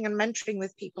coaching and mentoring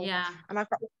with people. And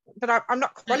I'm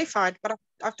not qualified, but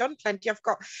I've done plenty. I've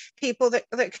got people that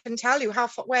can tell you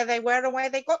where they were and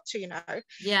where they got to, you know.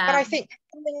 But I think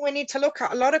something we need to look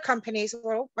at, a lot of companies,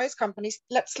 well, most companies,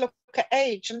 let's look at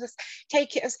age and just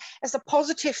take it as a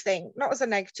positive thing, not as a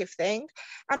negative thing.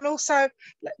 And also,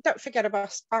 don't forget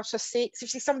about us Sikhs. If you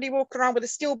see somebody walking around with a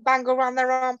steel bangle around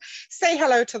their arm, say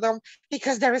hello to them,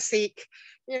 because they're a Sikh.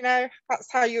 You know, that's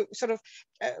how you sort of,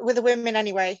 with the women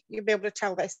anyway, you'll be able to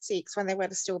tell they're Sikhs when they wear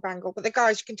the steel bangle. But the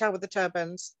guys, you can tell with the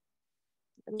turbans.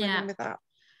 With that.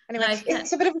 Anyway,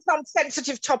 it's a bit of a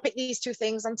sensitive topic, these two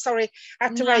things. I'm sorry I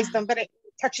had to raise them, but it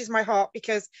touches my heart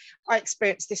because I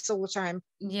experience this all the time.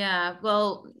 Yeah,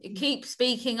 well, keep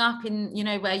speaking up in, you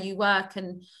know, where you work,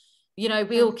 and, you know,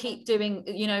 we all keep doing,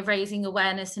 you know, raising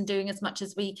awareness and doing as much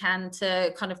as we can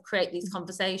to kind of create these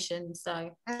conversations.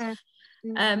 So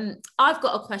I've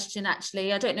got a question,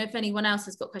 actually. I don't know if anyone else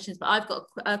has got questions, but I've got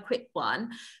a quick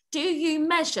one. Do you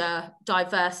measure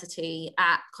diversity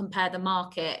at Compare the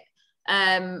Market?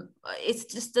 It's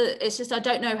just I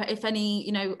don't know if any,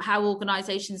 you know, how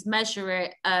organizations measure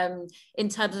it in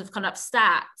terms of kind of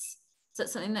stats. Is that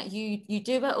something that you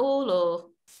do at all,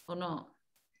 or not?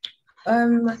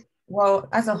 Well,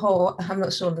 as a whole, I'm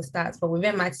not sure on the stats, but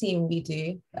within my team, we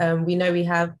do. We know we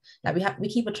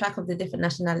keep a track of the different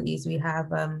nationalities we have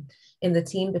in the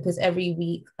team, because every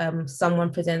week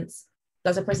someone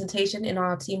does a presentation in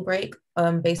our team break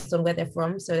based on where they're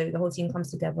from. So the whole team comes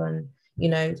together and, you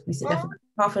know, we sit there for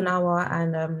half an hour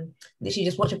and literally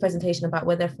just watch a presentation about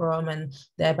where they're from and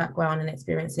their background and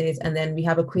experiences. And then we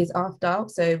have a quiz after.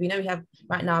 So we know we have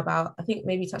right now about, I think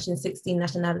maybe touching 16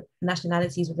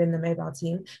 nationalities within the mobile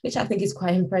team, which I think is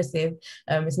quite impressive.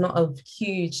 It's not a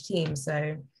huge team.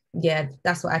 So yeah,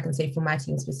 that's what I can say for my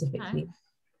team specifically. Okay.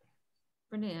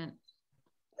 Brilliant.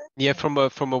 Yeah, from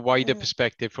a wider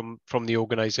perspective, from the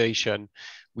organization,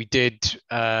 we did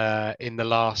in the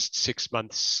last 6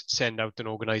 months send out an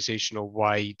organizational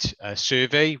wide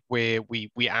survey where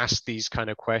we asked these kind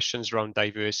of questions around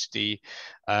diversity,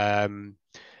 and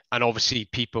obviously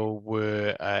people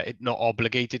were not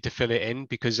obligated to fill it in,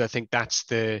 because I think that's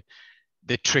the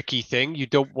tricky thing. You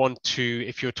don't want to,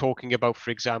 if you're talking about,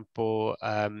 for example,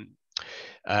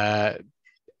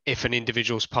 if an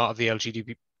individual is part of the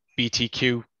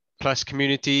LGBTQ plus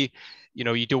community, you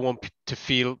know, you don't want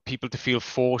people to feel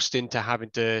forced into having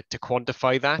to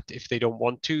quantify that if they don't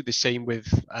want to. The same with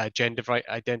gender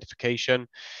identification.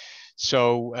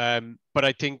 So, but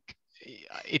I think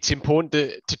it's important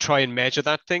to try and measure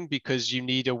that thing, because you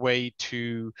need a way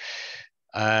to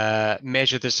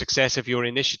measure the success of your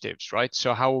initiatives, right?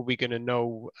 So how are we going to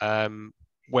know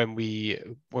when we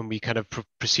kind of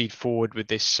proceed forward with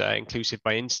this Inclusive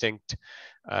by Instinct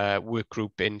work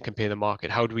group in Compare the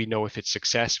Market? How do we know if it's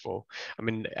successful? I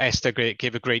mean, Esther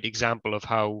gave a great example of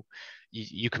how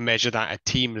you can measure that at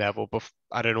team level, but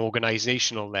at an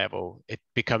organizational level, it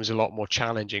becomes a lot more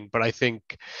challenging. But I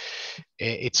think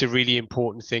it's a really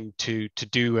important thing to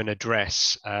do and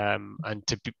address, and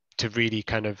to really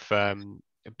kind of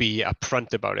be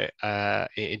upfront about it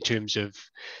in terms of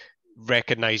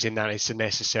recognizing that it's a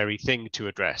necessary thing to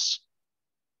address.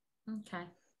 Okay.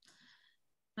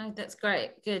 No, that's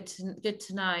great. Good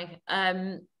to know.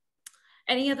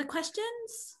 Any other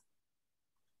questions?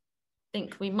 I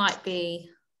think we might be.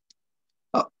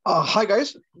 Hi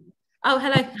guys. Oh,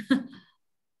 hello. How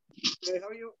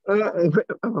are you?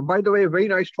 By the way, very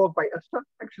nice talk by Esther,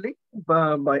 actually,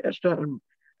 by Esther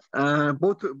and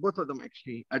both of them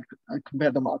actually. I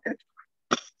Compare the Market.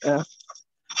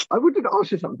 I wanted to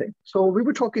ask you something. So we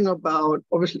were talking about,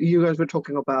 obviously, you guys were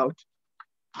talking about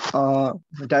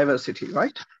diversity,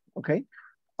 right? Okay.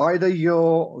 Either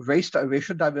your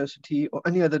racial diversity or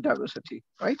any other diversity,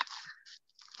 right?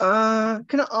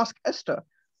 Can I ask Esther,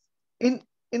 in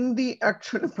the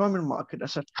actual employment market,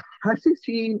 as such, has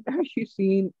she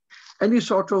seen any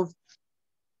sort of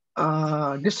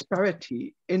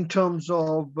disparity in terms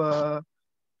of,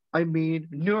 I mean,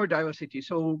 neurodiversity?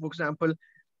 So, for example,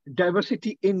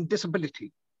 diversity in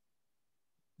disability.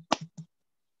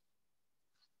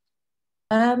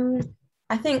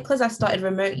 I think because I started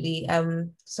remotely,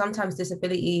 sometimes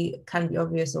disability can be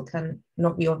obvious or can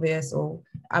not be obvious, or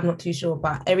I'm not too sure,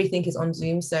 but everything is on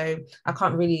Zoom, so I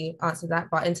can't really answer that.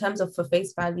 But in terms of for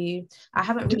face value, I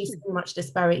haven't really seen much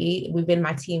disparity within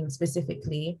my team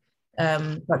specifically.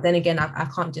 But then again, I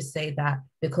can't just say that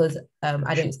because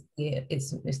I don't see it.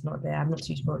 It's not there. I'm not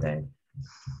too sure though.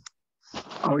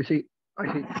 Oh, I see.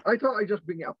 I thought I'd just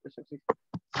bring it up.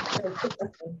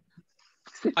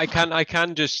 I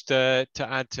can just to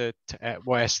add to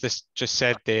what Esther just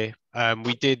said there.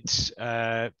 We did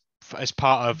as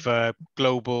part of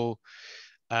Global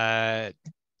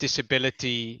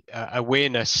Disability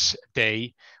Awareness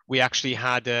Day, we actually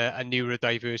had a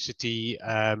neurodiversity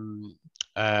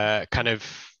kind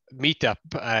of meetup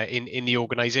in the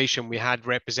organization. We had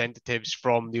representatives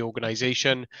from the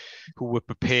organization who were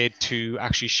prepared to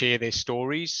actually share their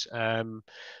stories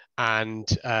and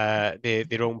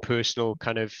their own personal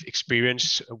kind of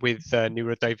experience with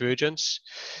neurodivergence,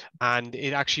 and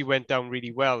it actually went down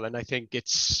really well. And I think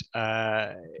it's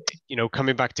you know,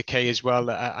 coming back to Kay as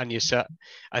well, and yourself,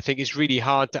 I think it's really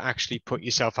hard to actually put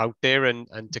yourself out there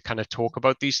and to kind of talk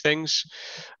about these things.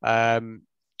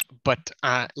 But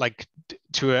like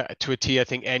to a T, I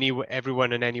think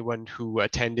everyone and anyone who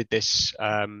attended this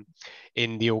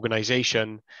in the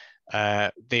organization,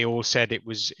 they all said it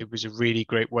was a really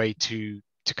great way to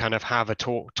kind of have a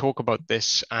talk about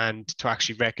this, and to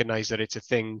actually recognize that it's a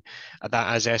thing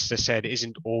that, as Esther said,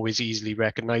 isn't always easily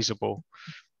recognizable.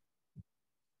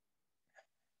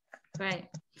 Great.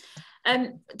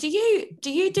 Do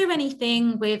you do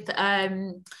anything with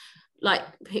like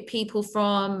people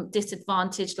from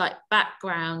disadvantaged like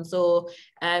backgrounds, or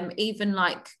even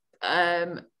like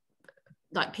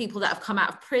people that have come out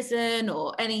of prison,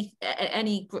 or any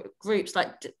groups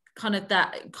like kind of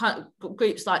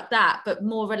groups like that, but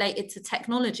more related to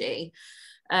technology,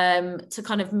 to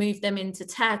kind of move them into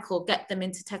tech or get them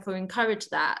into tech or encourage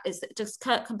that? Is it just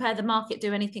Compare the Market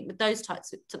do anything with those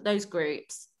those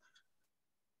groups?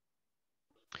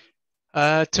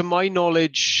 To my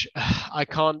knowledge, I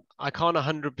can't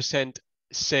 100%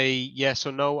 say yes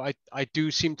or no. I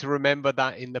do seem to remember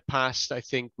that in the past, I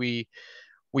think we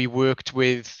worked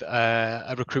with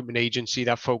a recruitment agency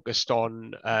that focused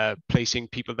on placing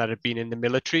people that had been in the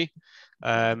military,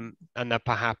 and that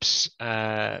perhaps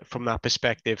from that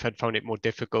perspective had found it more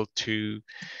difficult to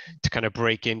kind of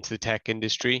break into the tech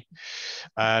industry.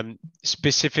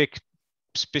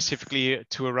 Specifically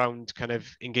to around kind of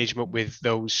engagement with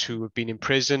those who have been in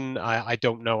prison, I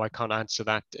don't know. I can't answer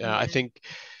that. I think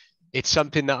it's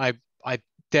something that I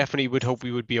definitely would hope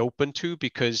we would be open to,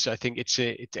 because I think it's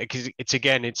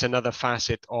again, it's another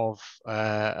facet of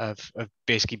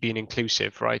basically being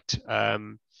inclusive, right?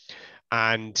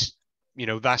 And you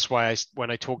know, that's why when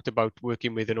I talked about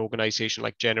working with an organization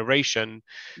like Generation,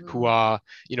 who are,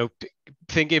 you know,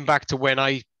 thinking back to when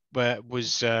I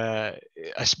was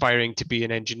aspiring to be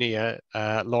an engineer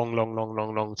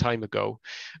long time ago.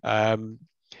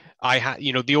 I had,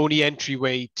 you know, the only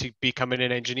entryway to becoming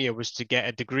an engineer was to get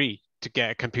a degree, to get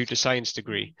a computer science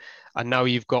degree. And now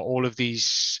you've got all of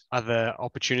these other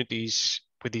opportunities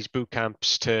with these boot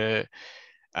camps to,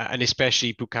 and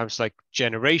especially boot camps like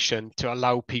Generation, to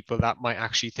allow people that might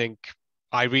actually think,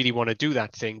 I really want to do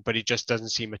that thing, but it just doesn't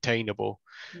seem attainable.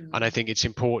 And I think it's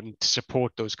important to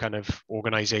support those kind of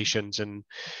organizations. And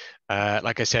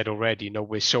like I said already, you know,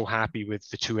 we're so happy with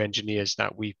the 2 engineers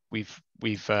that we've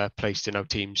placed in our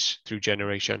teams through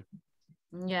Generation.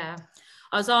 Yeah,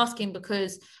 I was asking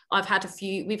because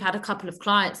we've had a couple of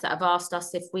clients that have asked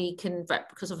us if we can,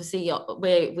 because obviously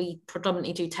we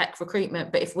predominantly do tech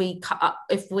recruitment, but if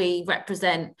we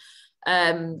represent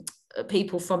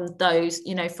people from those,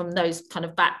 you know, from those kind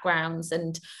of backgrounds,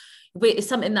 and it's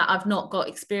something that I've not got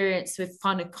experience with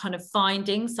kind of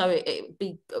finding. So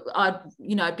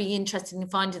I'd be interested in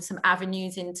finding some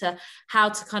avenues into how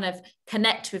to kind of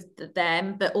connect with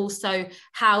them, but also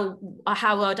how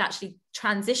I'd actually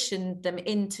transition them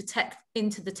into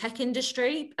the tech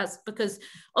industry, because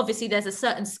obviously there's a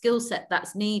certain skill set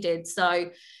that's needed.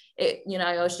 So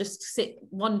I was just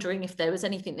wondering if there was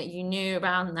anything that you knew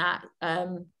around that.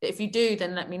 If you do,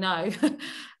 then let me know.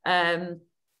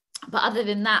 But other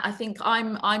than that, I think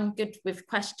I'm good with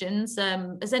questions.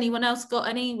 Has anyone else got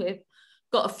any? We've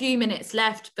got a few minutes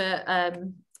left, but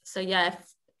so yeah.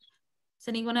 Has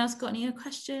anyone else got any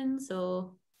questions?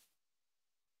 Or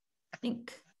I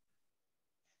think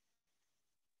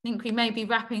we may be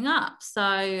wrapping up. So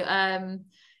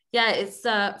yeah, it's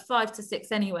 5 to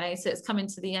 6 anyway, so it's coming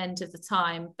to the end of the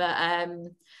time. But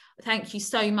thank you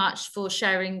so much for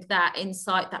sharing that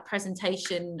insight, that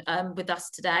presentation with us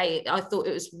today. I thought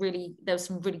it was there was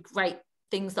some really great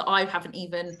things that I haven't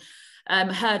even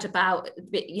heard about,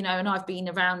 you know, and I've been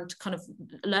around kind of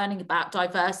learning about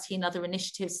diversity and other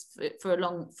initiatives for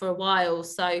a while.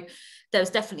 So there was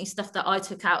definitely stuff that I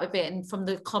took out of it, and from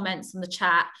the comments and the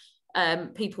chat,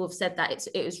 people have said that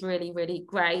it was really, really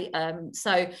great.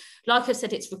 So like I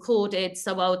said, it's recorded,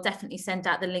 so I'll definitely send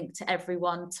out the link to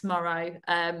everyone tomorrow,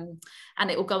 and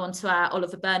it will go onto our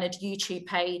Oliver Bernard YouTube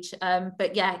page.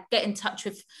 But yeah, get in touch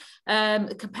with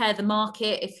Compare the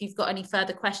Market if you've got any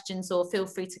further questions, or feel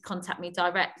free to contact me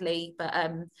directly. But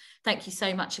thank you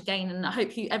so much again, and I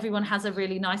hope everyone has a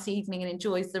really nice evening and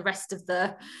enjoys the rest of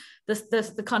the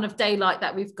kind of daylight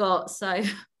that we've got. So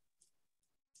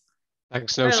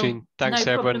thanks, Nosheen. Thanks,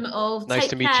 no everyone. Problem at all. Nice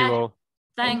to meet you all.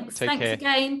 Thanks. Take Thanks care.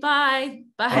 again. Bye.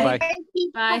 Bye. Thank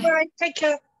you. Bye. Bye. Take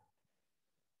care.